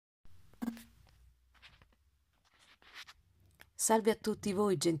Salve a tutti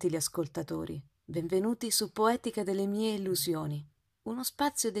voi, gentili ascoltatori. Benvenuti su Poetica delle mie illusioni, uno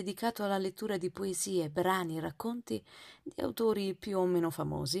spazio dedicato alla lettura di poesie, brani e racconti di autori più o meno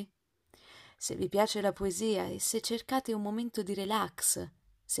famosi. Se vi piace la poesia e se cercate un momento di relax,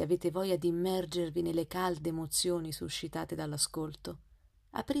 se avete voglia di immergervi nelle calde emozioni suscitate dall'ascolto,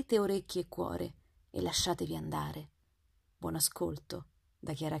 aprite orecchie e cuore e lasciatevi andare. Buon ascolto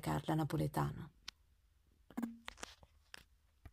da Chiara Carla Napoletano.